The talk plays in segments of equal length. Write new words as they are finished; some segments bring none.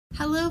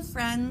Hello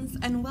friends,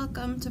 and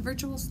welcome to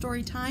virtual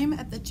story time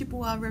at the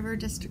Chippewa River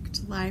District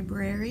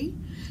Library.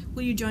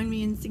 Will you join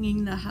me in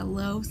singing the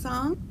hello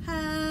song?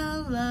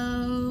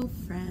 Hello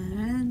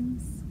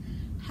friends,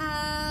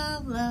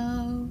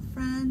 hello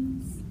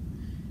friends,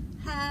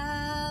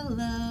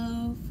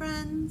 hello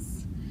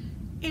friends.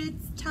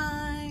 It's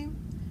time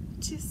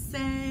to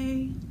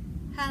say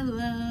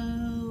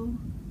hello.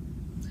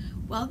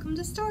 Welcome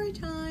to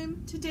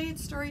Storytime. Today at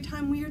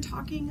Storytime we are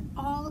talking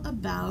all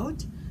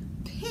about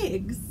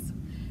pigs.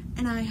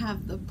 And I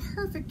have the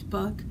perfect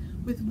book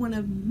with one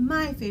of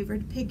my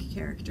favorite pig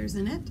characters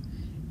in it.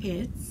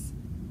 It's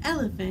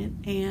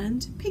Elephant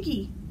and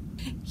Piggy.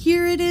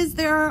 Here it is.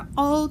 There are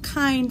all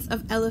kinds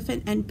of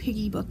elephant and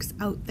piggy books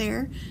out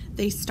there.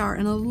 They star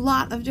in a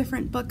lot of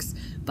different books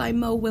by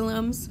Mo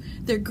Willems.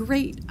 They're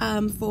great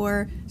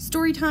for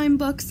storytime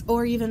books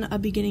or even a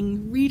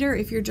beginning reader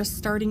if you're just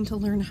starting to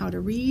learn how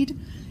to read.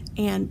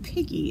 And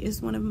Piggy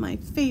is one of my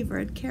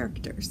favorite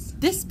characters.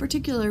 This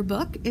particular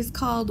book is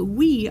called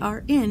We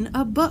Are in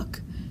a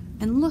Book.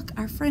 And look,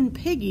 our friend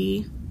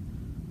Piggy,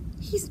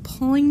 he's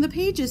pulling the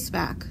pages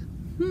back.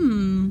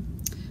 I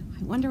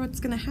wonder what's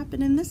going to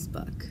happen in this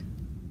book.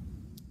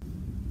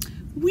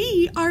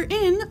 We are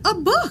in a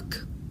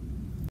book.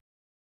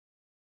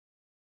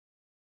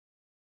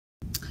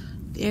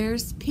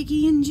 There's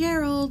Piggy and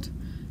Gerald.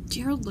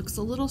 Gerald looks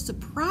a little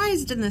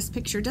surprised in this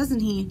picture,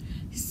 doesn't he?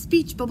 His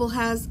speech bubble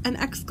has an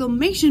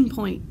exclamation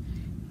point.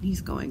 And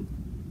he's going,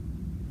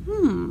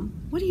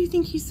 what do you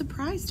think he's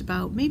surprised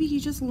about? Maybe he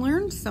just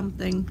learned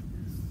something.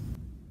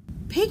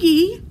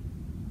 Piggy?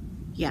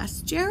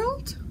 Yes,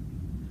 Gerald?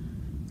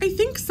 I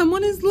think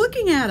someone is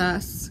looking at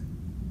us.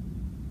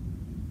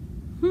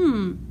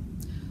 Who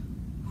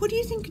do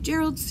you think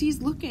Gerald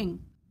sees looking?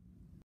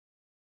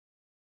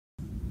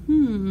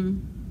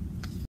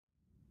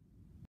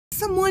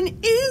 Someone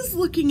is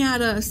looking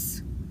at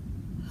us.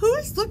 Who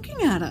is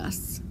looking at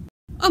us?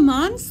 A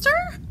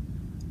monster?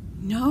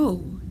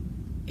 No,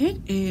 it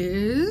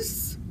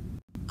is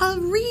a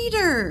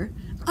reader.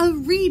 A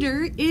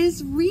reader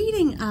is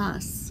reading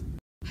us.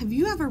 Have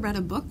you ever read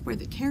a book where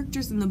the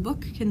characters in the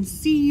book can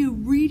see you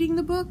reading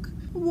the book?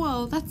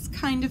 Whoa, that's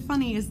kind of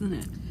funny, isn't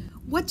it?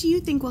 What do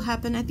you think will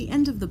happen at the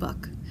end of the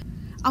book?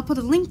 I'll put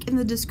a link in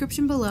the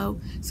description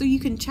below so you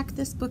can check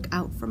this book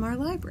out from our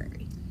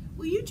library.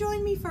 Will you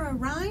join me for a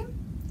rhyme?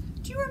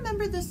 Do you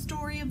remember the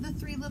story of the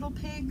three little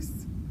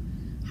pigs?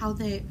 How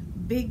the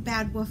big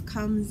bad wolf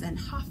comes and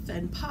huffs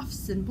and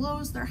puffs and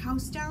blows their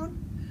house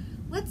down?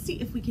 Let's see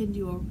if we can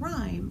do a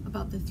rhyme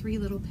about the three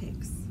little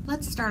pigs.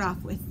 Let's start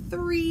off with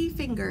 3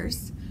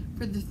 fingers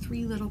for the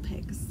 3 little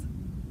pigs.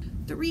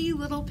 3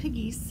 little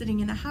piggies sitting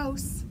in a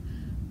house.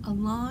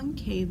 Along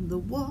came the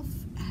wolf,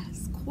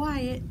 as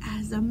quiet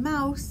as a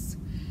mouse.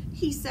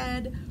 He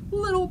said,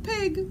 little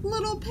pig,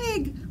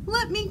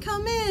 let me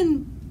come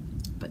in.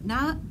 But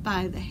not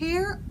by the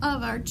hair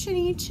of our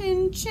chinny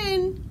chin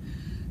chin.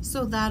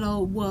 So that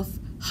old wolf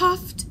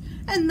huffed,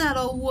 and that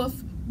old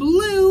wolf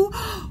blew,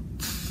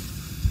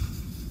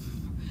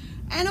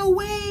 and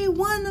away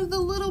one of the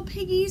little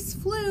piggies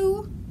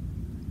flew.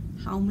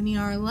 How many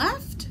are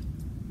left?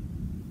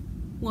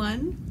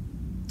 1,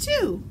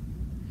 2.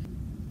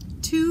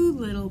 2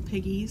 little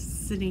piggies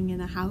sitting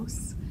in a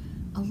house.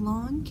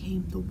 Along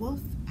came the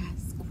wolf,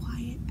 as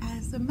quiet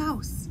as a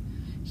mouse.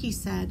 He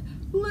said,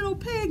 little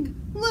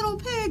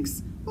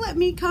pigs, let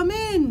me come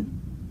in.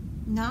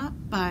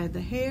 Not by the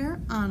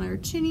hair on our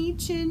chinny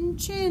chin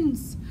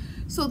chins.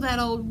 So that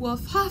old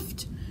wolf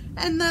huffed,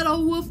 and that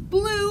old wolf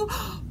blew,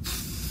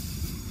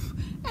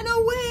 and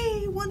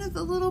away one of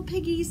the little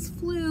piggies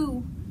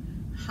flew.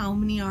 How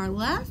many are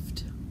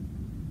left?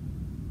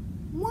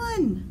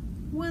 1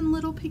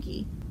 little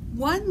piggy.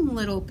 1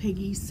 little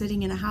piggy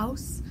sitting in a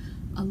house.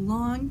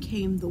 Along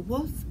came the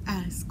wolf,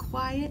 as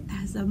quiet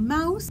as a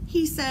mouse.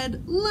 He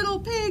said, little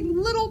pig,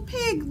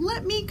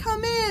 let me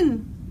come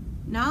in.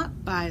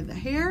 Not by the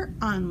hair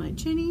on my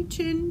chinny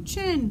chin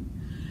chin.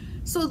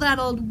 So that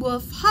old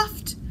wolf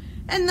huffed,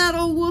 and that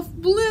old wolf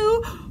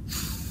blew,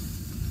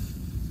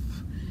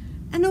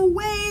 and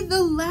away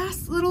the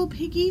last little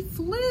piggy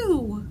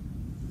flew.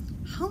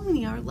 How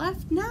many are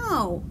left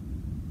now?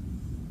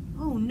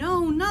 Oh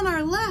no, none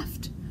are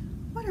left.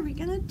 What are we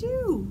gonna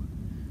do?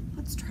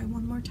 Let's try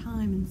one more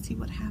time and see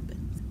what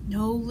happens.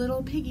 No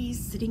little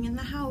piggies sitting in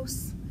the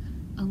house.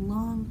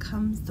 Along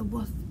comes the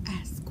wolf,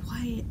 as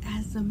quiet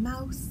as a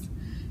mouse.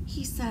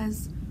 He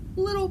says,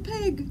 little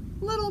pig,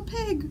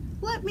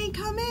 let me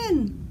come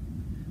in.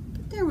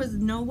 But there was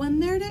no one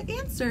there to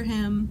answer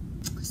him.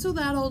 So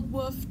that old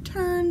wolf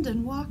turned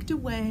and walked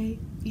away.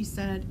 He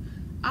said,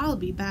 I'll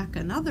be back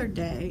another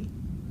day.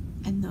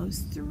 And those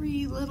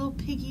 3 little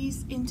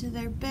piggies into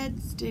their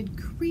beds did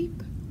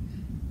creep,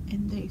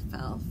 and they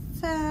fell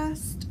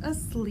fast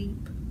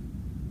asleep.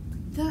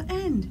 The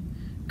end.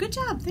 Good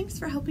job. Thanks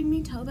for helping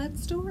me tell that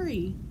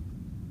story.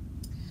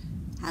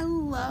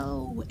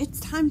 Hello. It's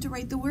time to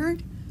write the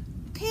word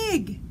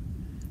pig.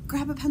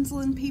 Grab a pencil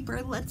and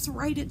paper. Let's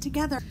write it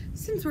together.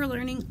 Since we're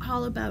learning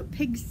all about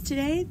pigs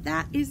today,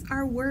 that is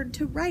our word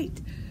to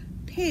write.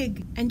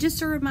 pig. And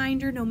just a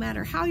reminder, no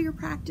matter how you're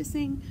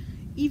practicing,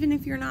 even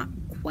if you're not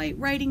quite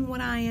writing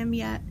what I am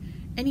yet,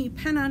 any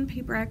pen on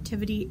paper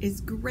activity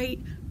is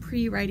great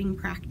pre-writing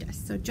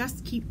practice. So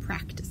just keep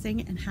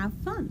practicing and have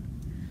fun.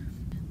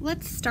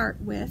 Let's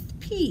start with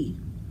P.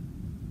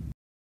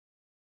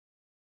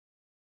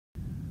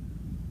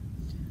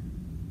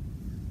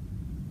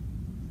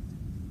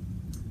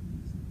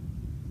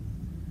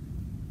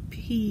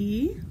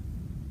 P.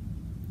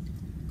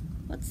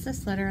 What's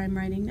this letter I'm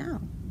writing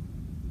now?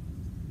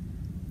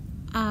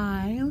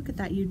 I. Look at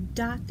that, you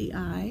dot the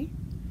I.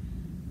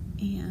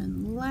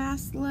 And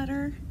last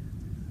letter,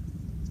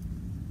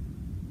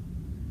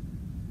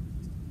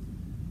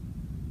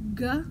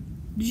 G.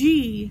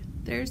 G.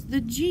 There's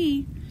the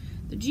G.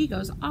 The G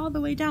goes all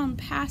the way down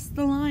past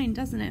the line,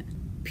 doesn't it?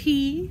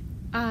 P,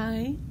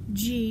 I,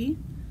 G,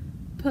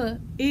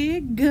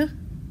 P-I-G,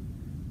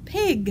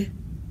 pig.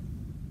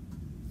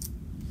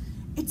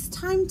 It's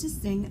time to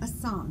sing a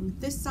song.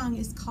 This song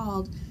is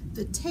called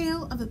The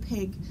Tale of a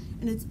Pig,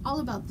 and it's all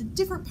about the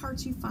different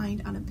parts you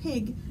find on a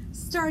pig,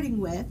 starting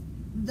with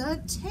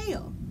the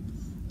tail.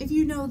 If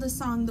you know the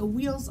song The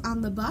Wheels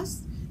on the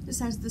Bus, this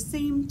has the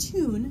same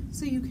tune,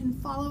 so you can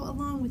follow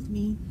along with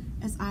me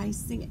as I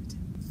sing it.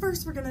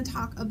 First, we're going to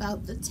talk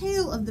about the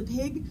tail of the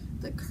pig,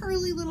 the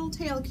curly little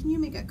tail. Can you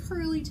make a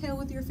curly tail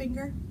with your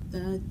finger?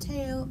 The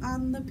tail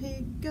on the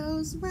pig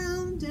goes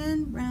round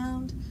and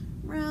round,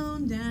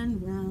 round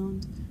and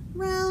round,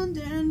 round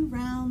and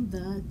round.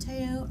 The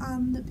tail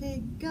on the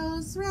pig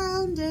goes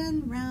round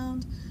and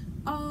round,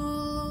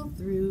 all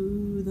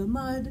through the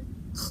mud.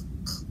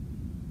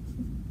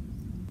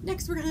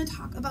 Next, we're going to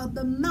talk about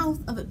the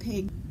mouth of a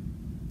pig.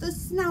 The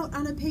snout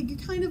on a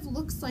pig kind of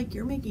looks like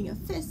you're making a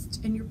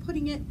fist and you're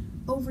putting it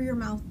over your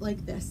mouth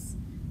like this.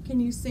 Can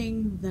you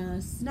sing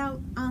the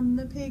snout on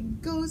the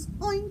pig goes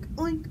oink,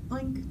 oink,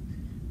 oink,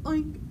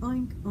 oink,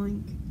 oink,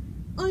 oink,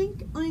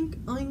 oink, oink,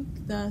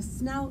 oink. The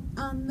snout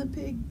on the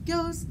pig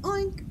goes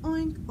oink,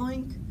 oink,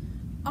 oink,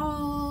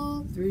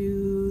 all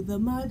through the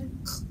mud.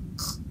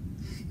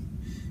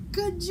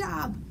 Good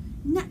job.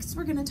 Next,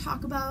 we're going to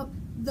talk about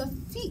the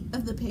feet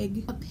of the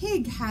pig. A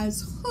pig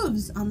has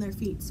hooves on their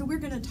feet, so we're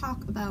going to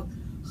talk about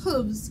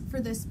hooves for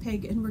this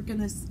pig, and we're going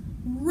to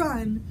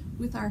run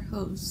with our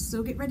hooves.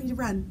 So get ready to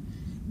run.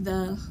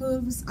 The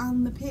hooves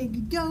on the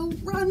pig go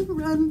run,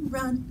 run,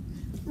 run,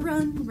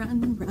 run,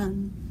 run,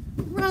 run,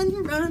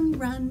 run, run,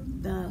 run.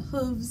 The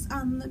hooves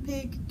on the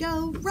pig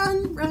go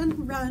run,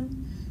 run,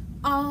 run,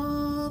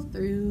 all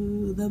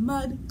through the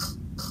mud.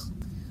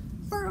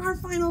 For our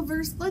final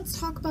verse, let's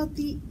talk about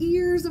the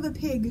ears of a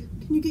pig.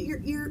 Can you get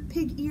your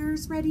pig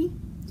ears ready?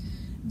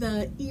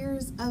 The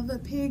ears of a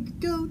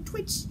pig go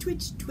twitch,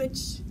 twitch,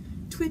 twitch,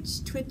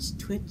 twitch, twitch,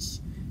 twitch,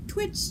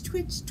 twitch,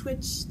 twitch,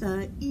 twitch.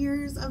 The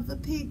ears of a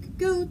pig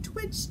go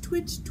twitch,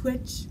 twitch,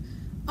 twitch,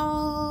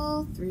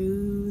 all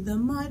through the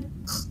mud.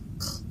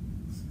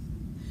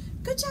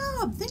 Good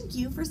job! Thank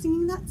you for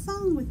singing that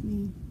song with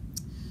me.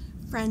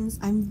 Friends,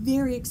 I'm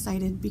very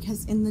excited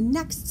because in the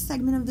next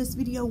segment of this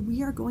video,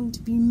 we are going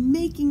to be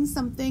making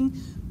something.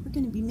 We're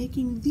going to be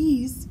making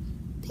these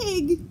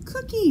pig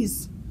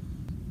cookies.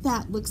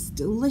 That looks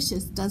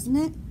delicious, doesn't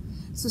it?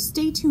 So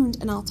stay tuned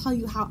and I'll tell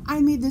you how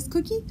I made this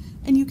cookie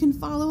and you can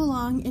follow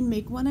along and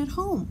make one at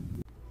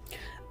home.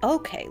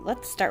 Okay,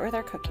 let's start with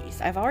our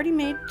cookies. I've already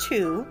made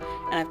 2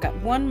 and I've got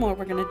one more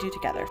we're going to do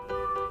together.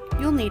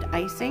 You'll need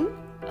icing,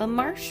 a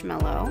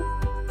marshmallow,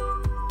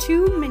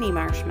 2 mini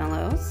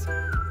marshmallows,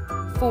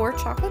 4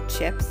 chocolate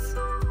chips,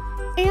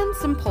 and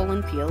some pull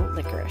and peel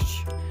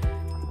licorice.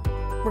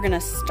 We're going to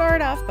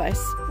start off by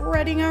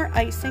spreading our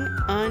icing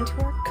onto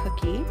our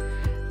cookie.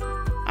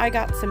 I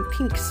got some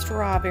pink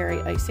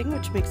strawberry icing,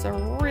 which makes a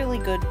really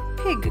good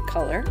pig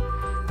color.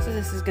 So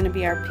this is going to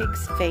be our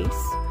pig's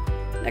face.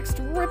 Next,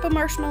 rip a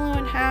marshmallow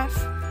in half,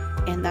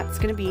 and that's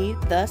going to be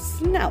the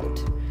snout.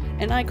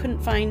 And I couldn't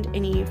find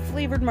any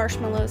flavored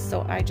marshmallows,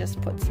 so I just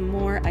put some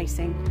more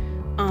icing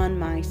on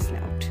my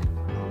snout.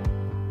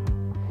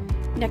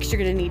 Next,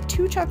 you're going to need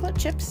 2 chocolate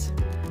chips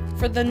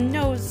for the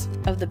nose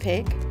of the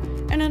pig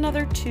and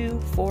another 2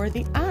 for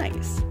the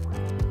eyes.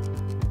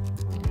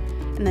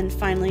 And then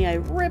finally, I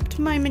ripped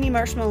my mini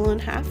marshmallow in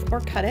half or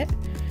cut it,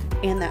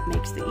 and that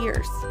makes the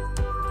ears.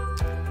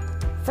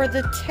 For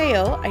the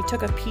tail, I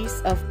took a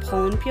piece of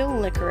pull and peel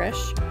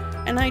licorice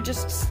and I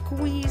just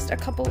squeezed a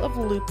couple of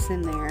loops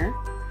in there,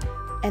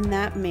 and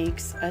that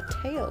makes a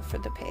tail for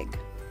the pig.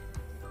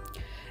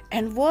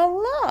 And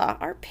voila!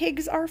 Our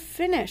pigs are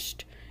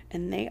finished.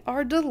 And they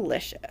are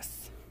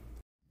delicious.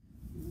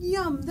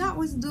 Yum, that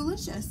was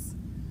delicious.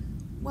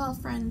 Well,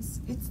 friends,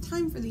 it's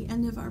time for the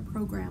end of our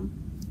program.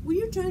 Will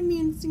you join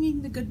me in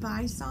singing the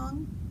goodbye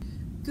song?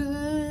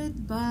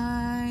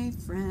 Goodbye,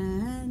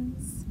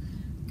 friends.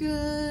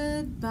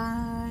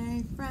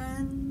 Goodbye,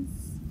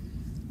 friends.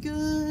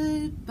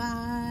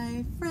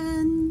 Goodbye,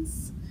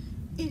 friends.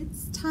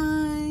 It's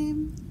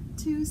time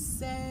to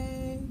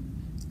say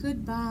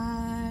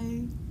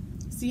goodbye.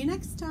 See you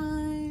next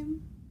time.